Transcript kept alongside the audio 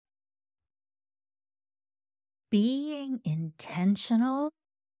being intentional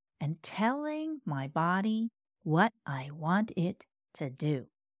and telling my body what I want it to do.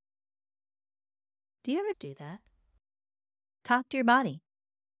 Do you ever do that? Talk to your body.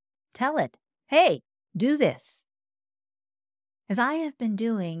 Tell it, hey, do this. As I have been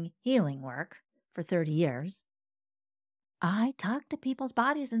doing healing work for 30 years, I talk to people's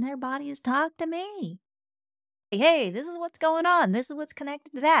bodies and their bodies talk to me. Hey, this is what's going on. This is what's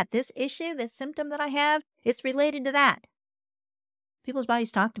connected to that. This issue, this symptom that I have, it's related to that. People's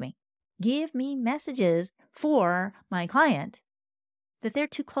bodies talk to me. Give me messages for my client that they're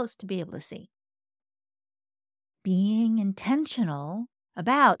too close to be able to see. Being intentional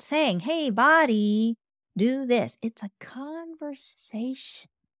about saying, hey, body, do this. It's a conversation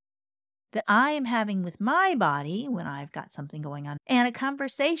that I am having with my body when I've got something going on, and a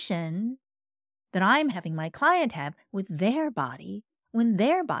conversation that I'm having my client have with their body when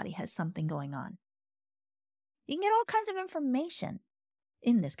their body has something going on. You can get all kinds of information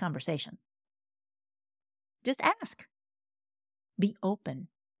in this conversation. Just ask. Be open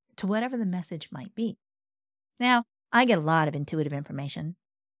to whatever the message might be. Now, I get a lot of intuitive information,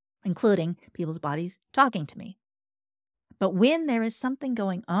 including people's bodies talking to me. But when there is something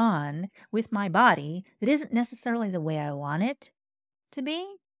going on with my body that isn't necessarily the way I want it to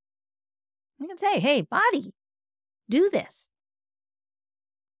be, I can say, hey, body, do this.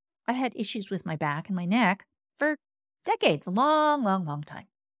 I've had issues with my back and my neck for decades, a long, long, long time.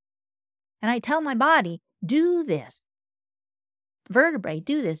 And I tell my body, do this. Vertebrae,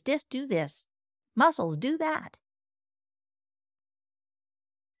 do this. Disc, do this. Muscles, do that.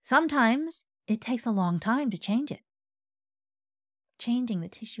 Sometimes it takes a long time to change it. Changing the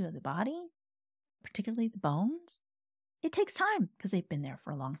tissue of the body, particularly the bones, it takes time because they've been there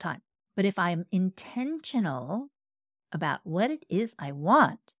for a long time. But if I'm intentional about what it is I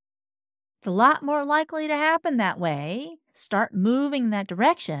want, it's a lot more likely to happen that way, start moving in that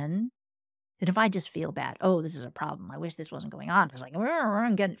direction, than if I just feel bad. Oh, this is a problem. I wish this wasn't going on. It's like,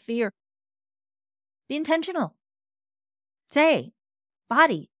 I'm getting fear. Be intentional. Say,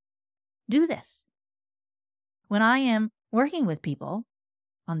 body, do this. When I am working with people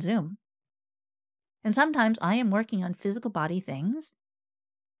on Zoom, and sometimes I am working on physical body things,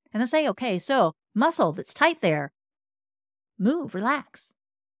 and I say, okay, so muscle that's tight there, move, relax.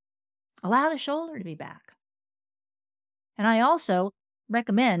 Allow the shoulder to be back. And I also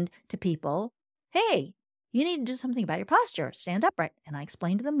recommend to people, hey, you need to do something about your posture. Stand upright. And I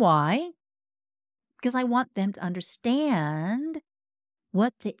explain to them why. Because I want them to understand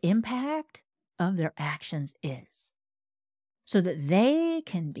what the impact of their actions is, so that they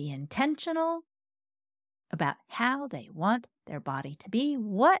can be intentional about how they want their body to be,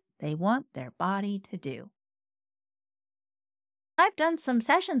 what they want their body to do. I've done some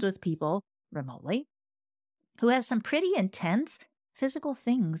sessions with people remotely who have some pretty intense physical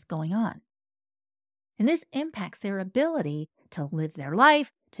things going on. And this impacts their ability to live their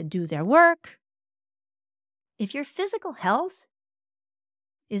life, to do their work. If your physical health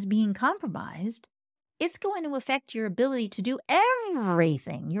is being compromised, it's going to affect your ability to do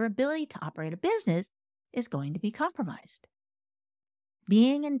everything. Your ability to operate a business is going to be compromised.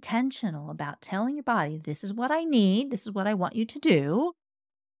 Being intentional about telling your body, this is what I need, this is what I want you to do,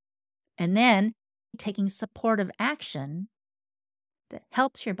 and then taking supportive action that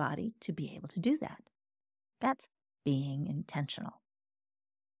helps your body to be able to do that. That's being intentional.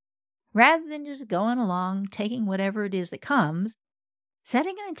 Rather than just going along, taking whatever it is that comes,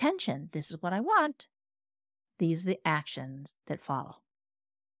 setting an intention, this is what I want, these are the actions that follow.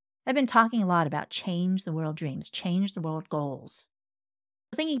 I've been talking a lot about change the world dreams, change the world goals.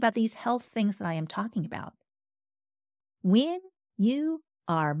 Thinking about these health things that I am talking about. When you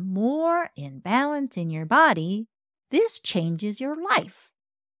are more in balance in your body, this changes your life.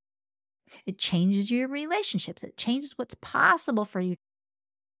 It changes your relationships. It changes what's possible for you.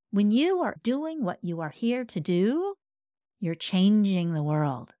 When you are doing what you are here to do, you're changing the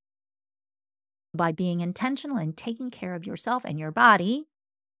world. By being intentional and taking care of yourself and your body,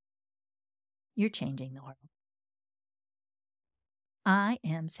 you're changing the world. I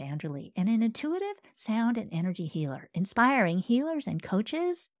am Sandra Lee, an intuitive sound and energy healer, inspiring healers and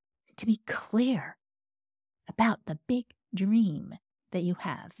coaches to be clear about the big dream that you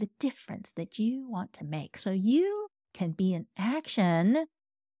have, the difference that you want to make, so you can be in action,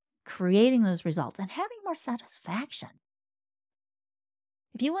 creating those results and having more satisfaction.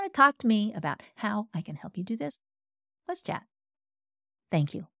 If you want to talk to me about how I can help you do this, let's chat.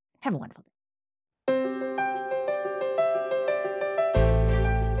 Thank you. Have a wonderful day.